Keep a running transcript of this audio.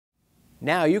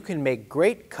Now you can make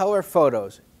great color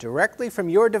photos directly from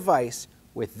your device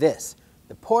with this,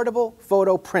 the portable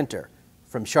photo printer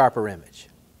from Sharper Image.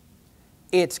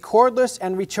 It's cordless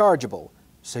and rechargeable,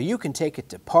 so you can take it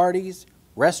to parties,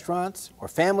 restaurants, or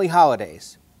family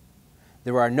holidays.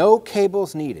 There are no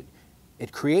cables needed.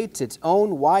 It creates its own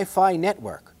Wi-Fi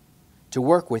network to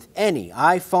work with any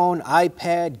iPhone,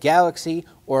 iPad, Galaxy,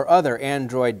 or other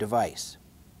Android device.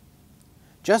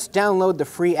 Just download the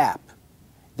free app,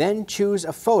 then choose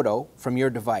a photo from your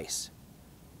device.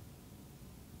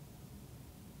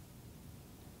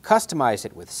 Customize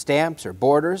it with stamps or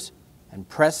borders and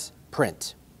press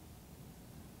print.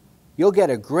 You'll get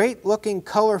a great-looking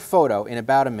color photo in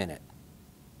about a minute.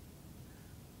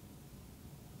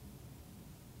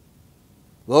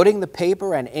 Loading the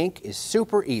paper and ink is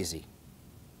super easy.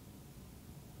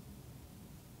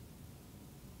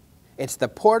 It's the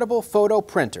portable photo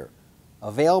printer,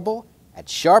 available at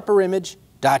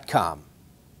sharperimage.com.